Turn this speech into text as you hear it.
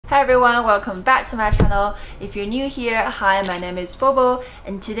Hi everyone, welcome back to my channel. If you're new here, hi, my name is Bobo,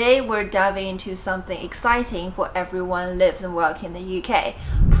 and today we're diving into something exciting for everyone who lives and works in the UK,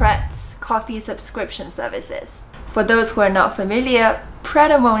 Pret's coffee subscription services. For those who are not familiar,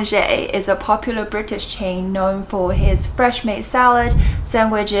 Pret is a popular British chain known for his fresh-made salad,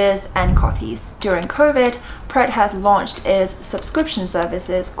 sandwiches, and coffees. During COVID, Pret has launched its subscription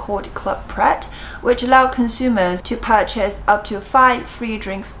services called Club Pret, which allow consumers to purchase up to 5 free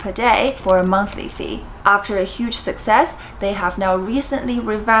drinks per day for a monthly fee. After a huge success, they have now recently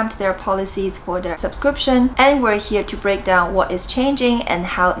revamped their policies for their subscription, and we're here to break down what is changing and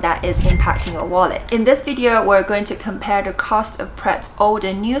how that is impacting your wallet. In this video, we're going to compare the cost of Pret's old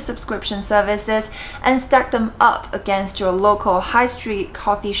and new subscription services and stack them up against your local high street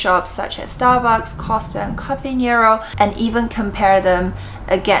coffee shops such as Starbucks, Costa, and Nero, and even compare them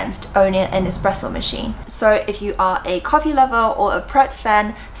against owning an Nespresso machine. So if you are a coffee lover or a Pret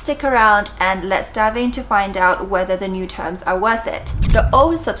fan, stick around and let's dive in to find out whether the new terms are worth it. The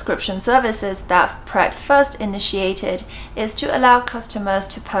old subscription services that Pret first initiated is to allow customers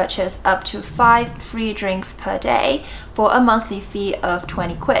to purchase up to 5 free drinks per day for a monthly fee of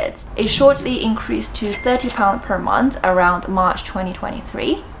 20 quid. It shortly increased to £30 per month around March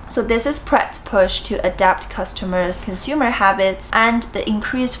 2023. So this is Pret's push to adapt customers' consumer habits and the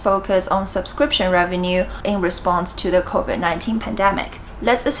increased focus on subscription revenue in response to the COVID-19 pandemic.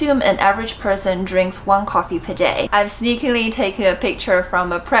 Let's assume an average person drinks 1 coffee per day. I've sneakily taken a picture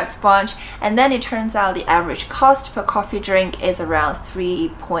from a Pret branch, and then it turns out the average cost per coffee drink is around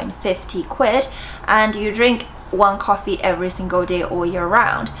 3.50 quid, and you drink 1 coffee every single day all year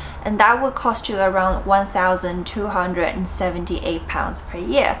round, and that would cost you around £1,278 per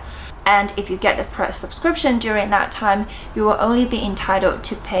year. And if you get the Pret subscription during that time, you will only be entitled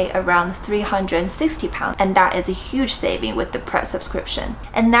to pay around £360, and that is a huge saving with the Pret subscription.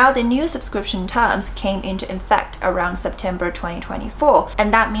 And now the new subscription terms came into effect around September 2024,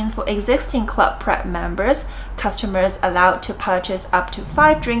 and that means for existing Club Pret members, customers allowed to purchase up to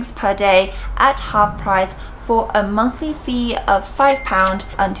 5 drinks per day at half price for a monthly fee of £5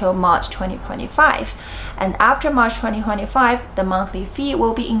 until March 2025. And after March 2025, the monthly fee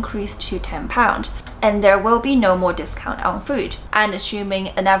will be increased to £10. And there will be no more discount on food. And assuming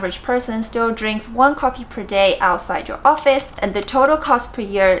an average person still drinks 1 coffee per day outside your office, and the total cost per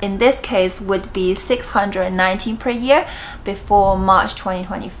year in this case would be $690 per year before March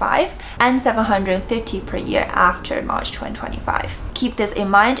 2025 and $750 per year after March 2025. Keep this in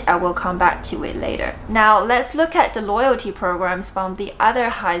mind, I will come back to it later. Now let's look at the loyalty programs from the other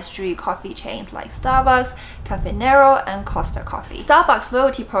high street coffee chains like Starbucks, Nero, and Costa Coffee. Starbucks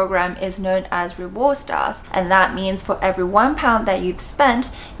loyalty program is known as Reward Stars, and that means for every £1 that you've spent,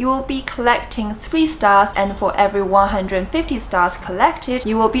 you will be collecting 3 stars, and for every 150 stars collected,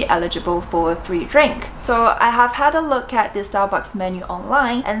 you will be eligible for a free drink. So I have had a look at the Starbucks menu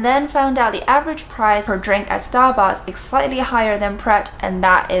online and then found out the average price per drink at Starbucks is slightly higher than Pret, and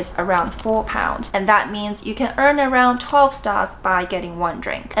that is around £4. And that means you can earn around 12 stars by getting 1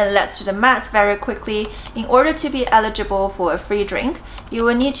 drink. And let's do the maths very quickly. In order to be eligible for a free drink, you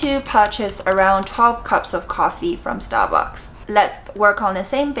will need to purchase around 12 cups of coffee from Starbucks. Let's work on the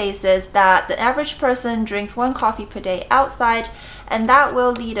same basis that the average person drinks 1 coffee per day outside, and that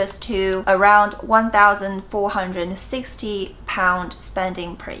will lead us to around £1,460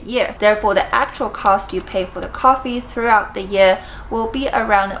 spending per year. Therefore, the actual cost you pay for the coffee throughout the year will be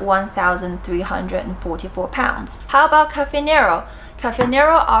around £1,344. How about Nero?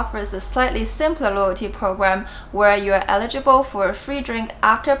 Nero offers a slightly simpler loyalty program where you are eligible for a free drink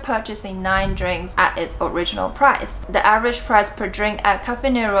after purchasing 9 drinks at its original price. The average price per drink at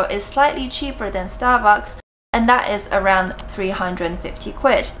Nero is slightly cheaper than Starbucks, and that is around 350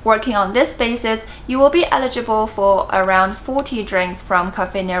 quid. Working on this basis, you will be eligible for around 40 drinks from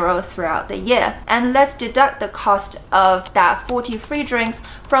Nero throughout the year. And let's deduct the cost of that 40 free drinks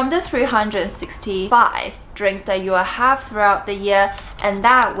from the 365 drinks that you will have throughout the year, and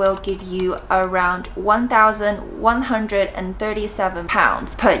that will give you around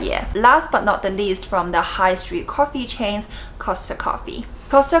 £1,137 per year. Last but not the least, from the high street coffee chains, Costa Coffee.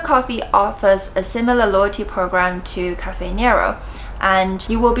 Costa Coffee offers a similar loyalty program to Nero, and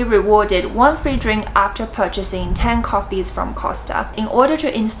you will be rewarded 1 free drink after purchasing 10 coffees from Costa. In order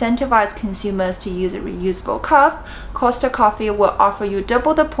to incentivize consumers to use a reusable cup, Costa Coffee will offer you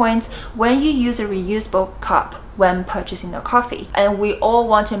double the points when you use a reusable cup when purchasing the coffee. And we all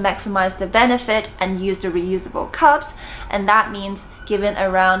want to maximize the benefit and use the reusable cups, and that means given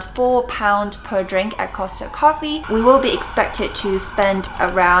around £4 per drink at Costa coffee, we will be expected to spend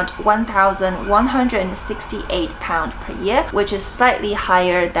around £1,168 per year, which is slightly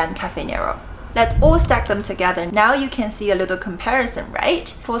higher than Caffè Nero. Let's all stack them together. Now you can see a little comparison, right?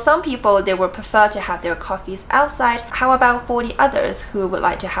 For some people, they would prefer to have their coffees outside. How about for the others who would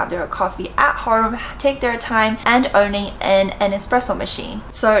like to have their coffee at home, take their time, and owning an Nespresso machine?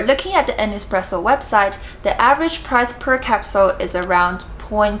 So looking at the Nespresso website, the average price per capsule is around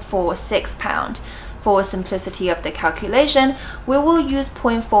 £0.46. For simplicity of the calculation, we will use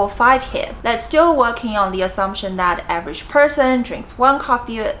 0.45 here. That's still working on the assumption that the average person drinks 1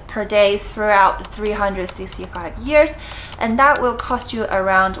 coffee per day throughout 365 years, and that will cost you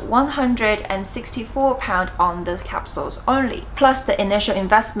around £164 on the capsules only, plus the initial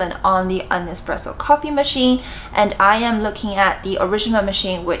investment on the Nespresso coffee machine. And I am looking at the original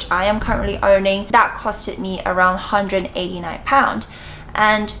machine, which I am currently owning, that costed me around £189.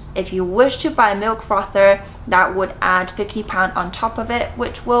 And if you wish to buy a milk frother, that would add £50 on top of it,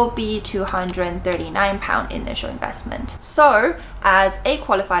 which will be £239 initial investment. So as a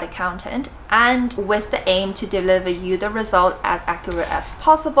qualified accountant, and with the aim to deliver you the result as accurate as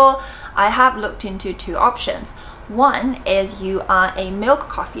possible, I have looked into 2 options. One is you are a milk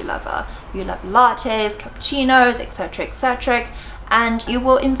coffee lover. You love lattes, cappuccinos, etc., and you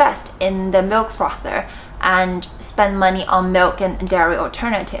will invest in the milk frother and spend money on milk and dairy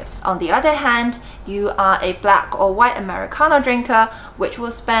alternatives. On the other hand, you are a black or white Americano drinker, which will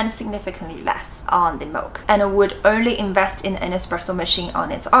spend significantly less on the milk and would only invest in an espresso machine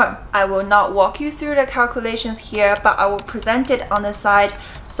on its own. I will not walk you through the calculations here, but I will present it on the side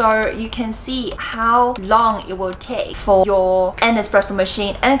so you can see how long it will take for your Nespresso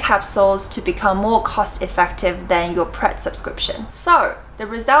machine and capsules to become more cost effective than your Pret subscription. So the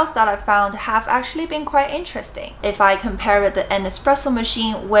results that I found have actually been quite interesting. If I compare the Nespresso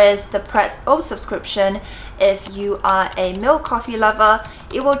machine with the Pret's old subscription, if you are a milk coffee lover,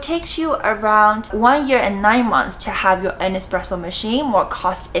 it will take you around 1 year and 9 months to have your Nespresso machine more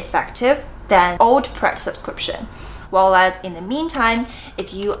cost effective than old Pret subscription. Whereas in the meantime,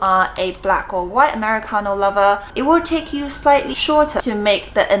 if you are a black or white Americano lover, it will take you slightly shorter to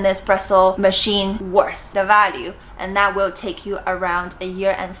make the Nespresso machine worth the value, and that will take you around 1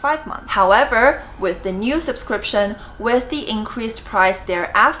 year and 5 months. However, with the new subscription, with the increased price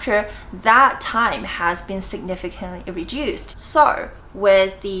thereafter, that time has been significantly reduced. So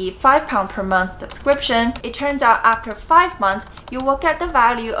with the £5 per month subscription, it turns out after 5 months, you will get the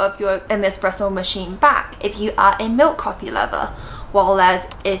value of your Nespresso machine back if you are a milk coffee lover. Whereas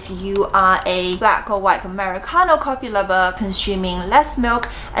if you are a black or white Americano coffee lover, consuming less milk,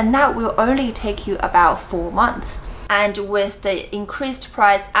 and that will only take you about 4 months. And with the increased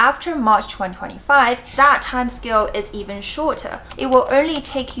price after March 2025, that time scale is even shorter. It will only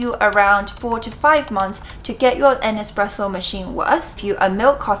take you around 4 to 5 months to get your Nespresso machine worth if you're a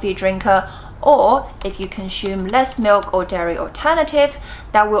milk coffee drinker, or if you consume less milk or dairy alternatives,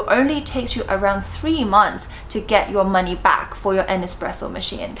 that will only take you around 3 months to get your money back for your Nespresso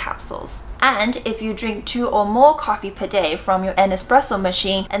machine and capsules. And if you drink 2 or more coffee per day from your Nespresso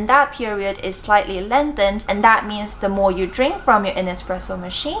machine, and that period is slightly lengthened, and that means the more you drink from your Nespresso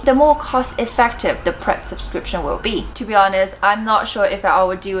machine, the more cost effective the Pret subscription will be. To be honest, I'm not sure if I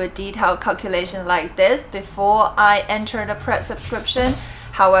would do a detailed calculation like this before I enter the Pret subscription.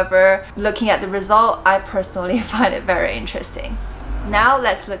 However, looking at the result, I personally find it very interesting. Now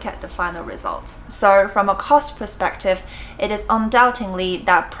let's look at the final results. So from a cost perspective, it is undoubtedly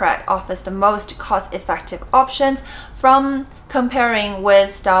that Pret offers the most cost-effective options from comparing with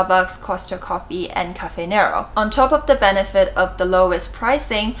Starbucks, Costa Coffee, and Caffè Nero. On top of the benefit of the lowest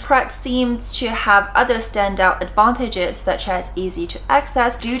pricing, Pret seems to have other standout advantages such as easy to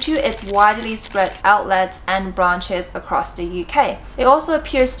access due to its widely spread outlets and branches across the UK. It also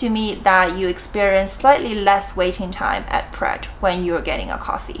appears to me that you experience slightly less waiting time at Pret when you're getting a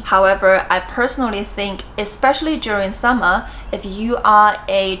coffee. However, I personally think, especially during summer, if you are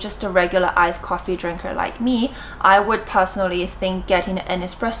just a regular iced coffee drinker like me, I would personally think getting an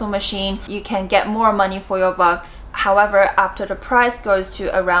espresso machine, you can get more money for your bucks, However, after the price goes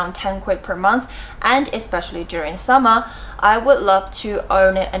to around 10 quid per month, and especially during summer, I would love to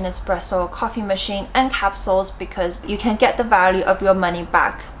own an Nespresso coffee machine and capsules because you can get the value of your money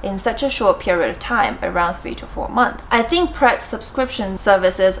back in such a short period of time, around 3 to 4 months. I think Pret's subscription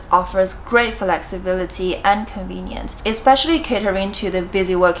services offers great flexibility and convenience, especially catering to the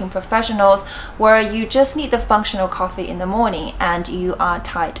busy working professionals where you just need the functional coffee in the morning and you are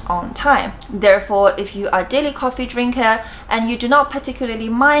tight on time. Therefore, if you are a daily coffee drinker and you do not particularly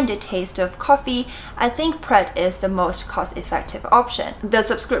mind the taste of coffee, I think Pret is the most cost-effective option. The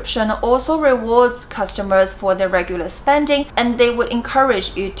subscription also rewards customers for their regular spending, and they would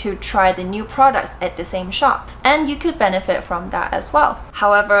encourage you to try the new products at the same shop, and you could benefit from that as well.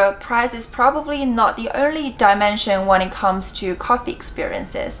 However, price is probably not the only dimension when it comes to coffee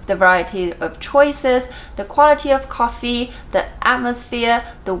experiences. The variety of choices, the quality of coffee, the atmosphere,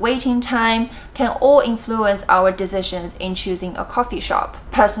 the waiting time can all influence our decisions in choosing a coffee shop.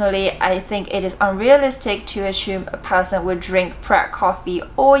 Personally, I think it is unrealistic to assume a person would drink Pret coffee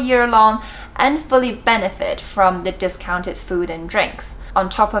all year long and fully benefit from the discounted food and drinks. On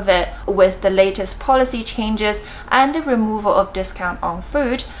top of it, with the latest policy changes and the removal of discount on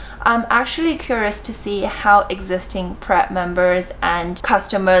food, I'm actually curious to see how existing Pret members and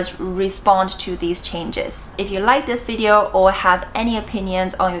customers respond to these changes. If you like this video or have any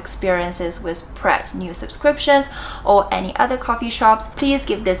opinions on your experiences with Pret's new subscriptions or any other coffee shops, please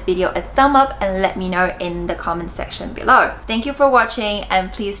give this video a thumb up and let me know in the comment section below. Thank you for watching,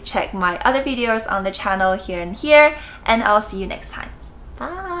 and please check my other videos on the channel here and here, and I'll see you next time.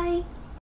 Bye!